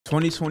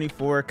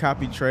2024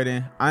 copy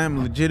trading. I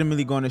am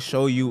legitimately going to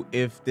show you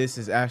if this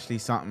is actually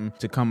something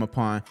to come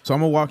upon. So I'm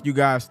gonna walk you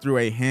guys through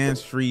a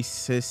hands-free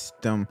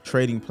system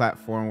trading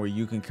platform where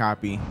you can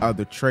copy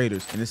other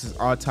traders, and this is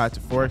all tied to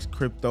forex,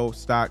 crypto,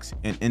 stocks,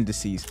 and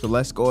indices. So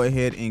let's go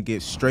ahead and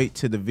get straight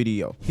to the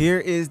video. Here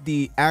is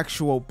the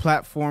actual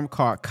platform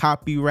called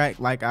CopyRack.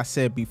 Like I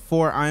said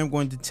before, I am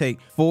going to take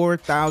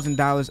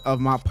 $4,000 of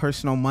my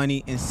personal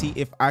money and see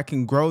if I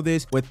can grow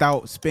this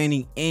without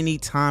spending any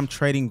time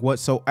trading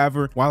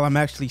whatsoever, while I'm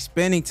actually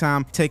spending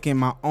time taking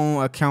my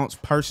own accounts,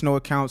 personal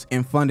accounts,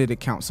 and funded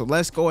accounts. So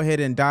let's go ahead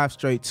and dive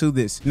straight to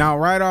this. Now,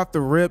 right off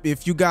the rip,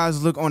 if you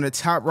guys look on the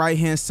top right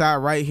hand side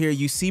right here,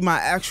 you see my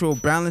actual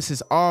balance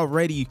is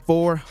already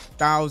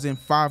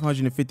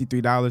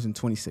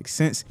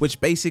 $4,553.26, which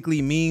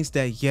basically means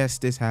that yes,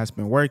 this has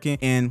been working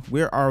and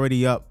we're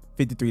already up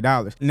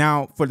 $53.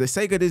 Now, for the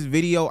sake of this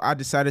video, I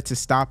decided to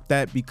stop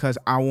that because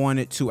I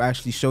wanted to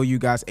actually show you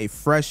guys a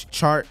fresh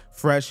chart,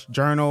 fresh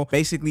journal,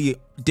 basically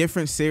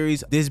different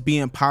series, this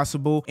being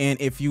possible.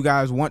 And if you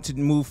guys want to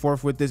move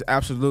forth with this,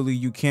 absolutely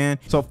you can.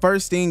 So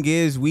first thing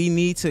is, we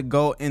need to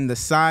go in the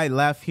side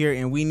left here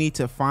and we need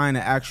to find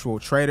an actual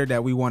trader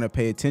that we want to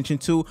pay attention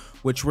to,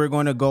 which we're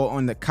going to go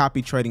on the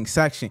copy trading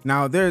section.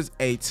 Now, there's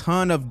a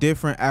ton of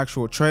different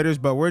actual traders,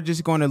 but we're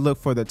just going to look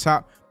for the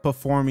top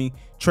performing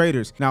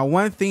traders. Now,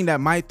 one thing that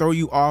might throw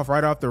you off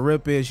right off the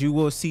rip is you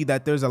will see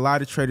that there's a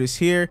lot of traders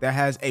here that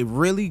has a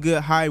really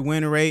good high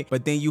win rate,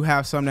 but then you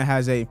have some that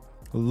has a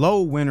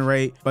low win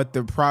rate, but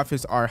the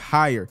profits are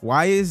higher.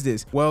 Why is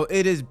this? Well,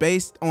 it is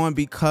based on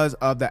because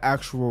of the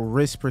actual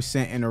risk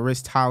percent and the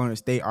risk tolerance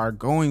they are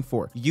going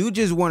for. You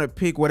just want to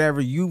pick whatever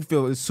you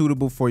feel is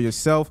suitable for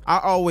yourself. I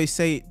always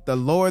say the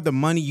lower the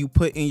money you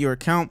put in your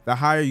account, the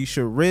higher you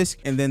should risk,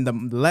 and then the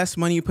less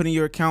money you put in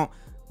your account,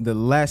 the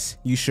less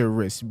you should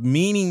risk.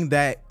 Meaning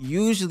that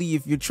usually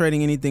if you're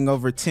trading anything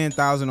over $10,000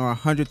 or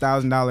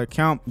 $100,000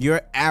 account,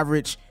 your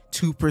average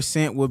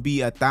 2% would be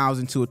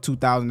 $1,000 to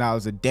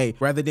 $2,000 a day,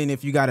 rather than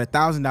if you got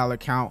 $1,000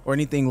 account or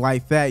anything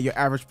like that, your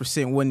average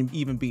percent wouldn't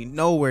even be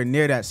nowhere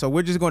near that. So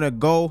we're just going to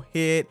go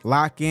ahead,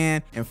 lock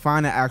in, and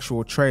find an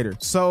actual trader.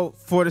 So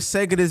for the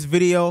sake of this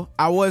video,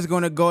 I was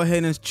going to go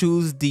ahead and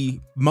choose the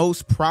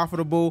most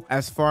profitable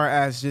as far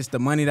as just the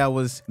money that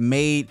was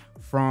made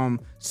from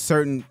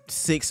certain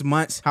 6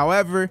 months.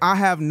 However, I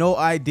have no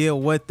idea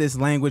what this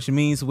language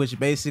means, which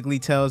basically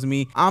tells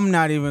me I'm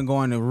not even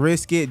going to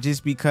risk it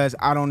just because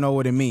I don't know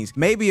what it means.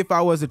 Maybe if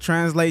I was to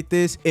translate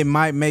this, it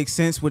might make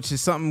sense, which is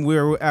something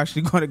we're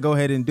actually going to go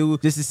ahead and do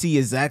just to see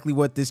exactly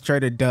what this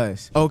trader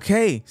does.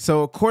 Okay,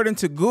 so according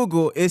to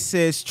Google, it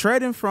says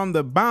trading from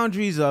the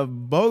boundaries of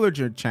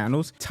Bollinger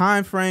channels,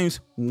 time frames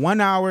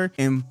 1 hour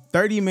and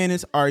 30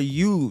 minutes are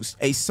used.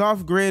 A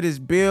soft grid is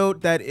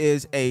built. That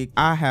is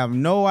I have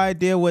no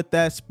idea what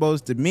that's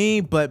supposed to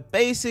mean, but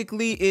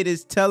basically it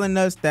is telling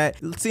us that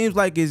it seems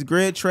like it's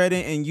grid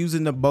trading and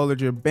using the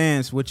Bollinger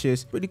Bands, which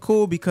is pretty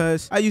cool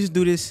because I used to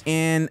do this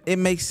and it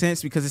makes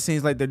sense because it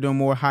seems like they're doing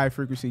more high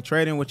frequency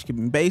trading, which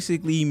can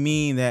basically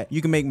mean that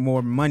you can make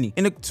more money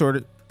in a sort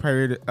of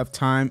period of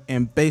time.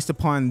 And based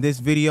upon this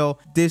video,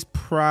 this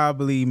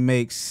probably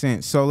makes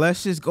sense. So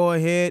let's just go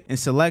ahead and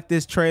select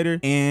this trader,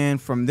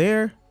 and from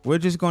there we're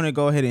just going to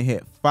go ahead and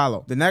hit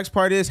follow. The next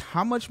part is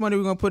how much money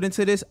we're going to put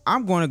into this.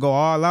 I'm going to go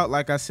all out.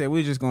 Like I said,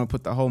 we're just going to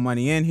put the whole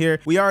money in here.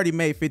 We already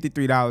made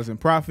 $53 in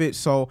profit,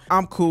 so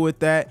I'm cool with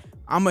that.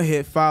 I'm gonna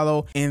hit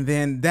follow, and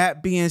then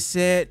that being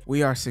said,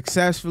 we are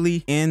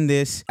successfully in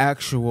this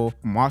actual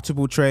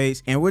multiple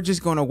trades, and we're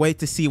just gonna wait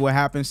to see what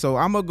happens. So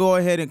I'm gonna go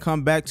ahead and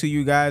come back to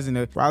you guys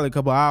in probably a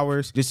couple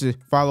hours just to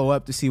follow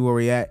up to see where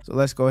we at. So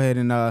let's go ahead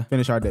and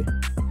finish our day.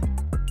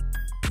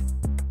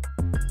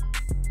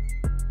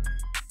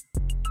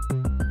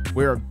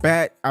 We're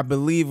back. I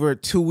believe we're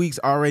 2 weeks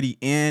already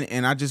in,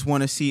 and I just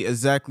want to see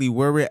exactly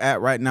where we're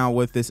at right now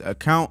with this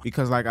account,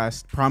 because like I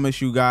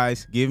promised you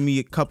guys, give me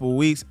a couple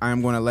weeks.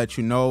 I'm going to let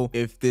you know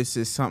if this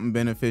is something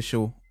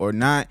beneficial or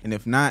not, and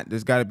if not,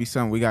 there's got to be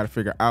something we got to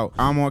figure out.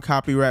 I'm on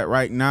CopyRack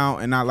right now,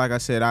 and not like I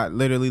said, I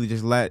literally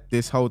just let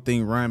this whole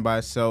thing run by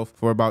itself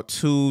for about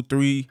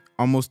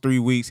almost 3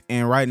 weeks,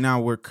 and right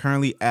now we're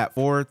currently at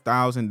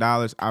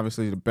 $4,000.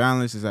 Obviously the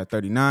balance is at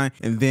 39,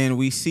 and then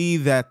we see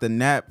that the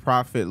net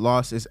profit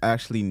loss is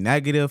actually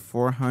negative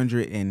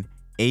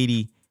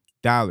 $480.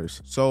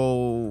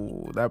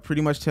 So that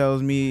pretty much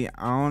tells me,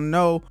 I don't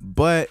know,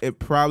 but it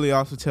probably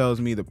also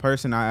tells me the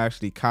person I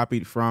actually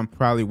copied from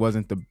probably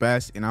wasn't the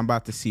best, and I'm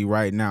about to see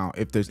right now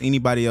if there's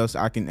anybody else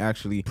I can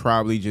actually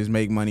probably just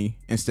make money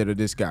instead of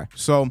this guy.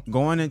 So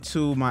going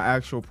into my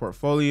actual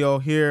portfolio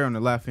here on the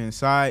left hand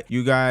side,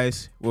 you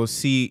guys will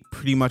see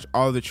pretty much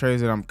all the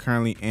trades that I'm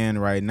currently in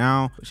right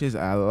now, which is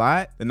a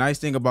lot. The nice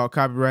thing about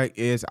CopyRack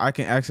is I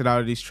can exit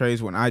out of these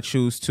trades when I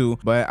choose to,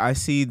 but I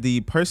see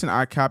the person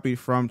I copied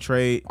from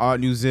trade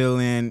New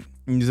Zealand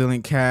New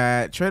Zealand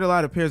cat. Trade a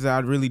lot of pairs that I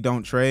really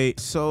don't trade,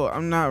 so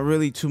I'm not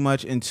really too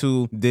much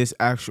into this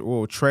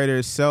actual trader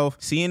itself.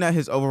 Seeing that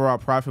his overall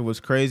profit was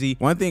crazy,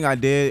 one thing I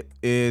did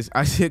is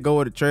I did go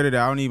with a trader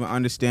that I don't even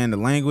understand the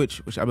language,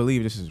 which I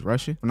believe this is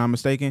Russian, if I'm not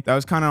mistaken. That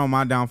was kind of on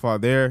my downfall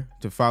there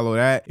to follow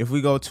that. If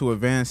we go to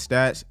advanced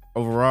stats,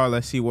 overall,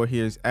 let's see where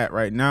he is at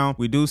right now.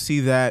 We do see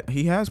that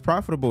he has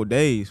profitable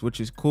days, which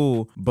is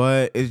cool,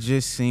 but it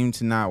just seemed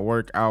to not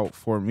work out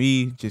for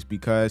me just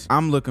because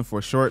I'm looking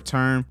for short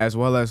term as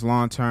well as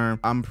long term.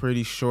 I'm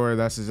pretty sure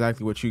that's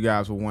exactly what you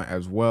guys will want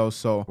as well.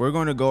 So we're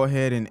going to go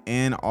ahead and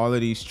end all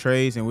of these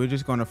trades, and we're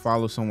just going to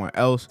follow someone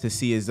else to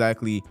see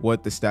exactly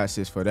what the stats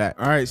is for that.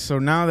 All right, so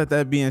now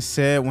that being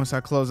said, once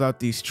I close out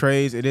these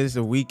trades, it is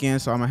the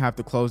weekend, so I'm gonna have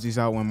to close these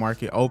out when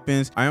market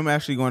opens. I am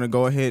actually going to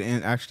go ahead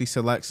and actually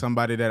select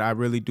somebody that I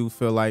really do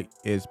feel like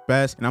is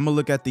best, and I'm gonna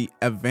look at the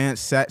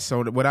advanced set.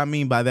 So what I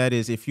mean by that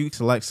is, if you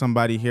select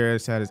somebody here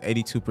that has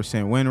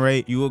 82% win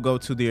rate, you will go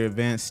to the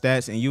advanced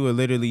stats and you will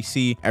literally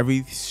see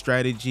every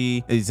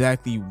strategy,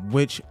 exactly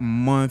which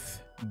month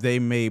they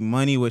made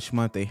money, which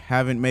month they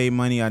haven't made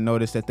money. I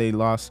noticed that they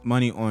lost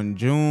money on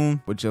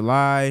June with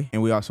July,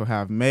 and we also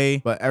have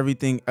May, but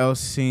everything else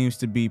seems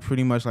to be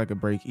pretty much like a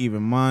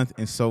break-even month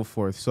and so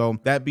forth. So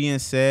that being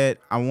said,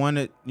 I want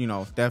to, you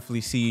know,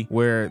 definitely see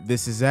where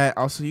this is at.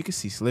 Also, you can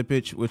see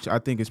slippage, which I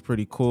think is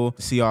pretty cool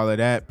to see all of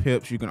that.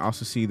 Pips, you can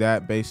also see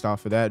that based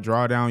off of that.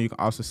 Drawdown, you can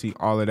also see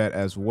all of that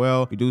as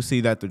well. We do see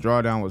that the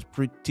drawdown was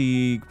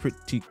pretty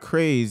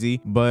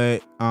crazy,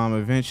 but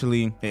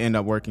eventually it ended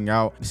up working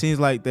out. It seems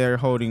like they're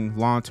holding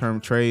long-term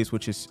trades,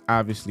 which is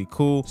obviously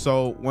cool.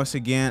 So once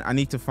again, I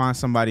need to find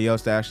somebody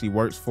else that actually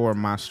works for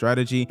my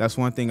strategy. That's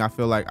one thing I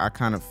feel like I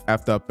kind of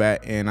effed up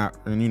at, and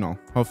you know,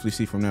 hopefully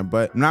see from there.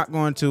 But I'm not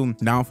going to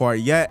downfall it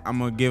yet. I'm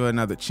gonna give it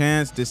another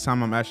chance. This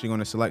time I'm actually going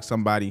to select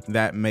somebody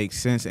that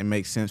makes sense and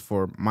makes sense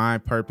for my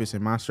purpose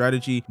and my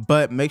strategy.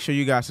 But make sure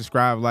you guys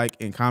subscribe, like,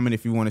 and comment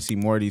if you want to see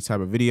more of these type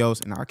of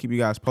videos, and I'll keep you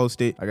guys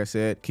posted. Like I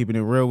said, keeping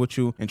it real with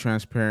you and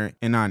transparent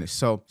and honest.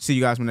 So see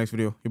you guys in my next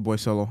video. Your boy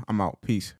Solo, I'm out. Peace.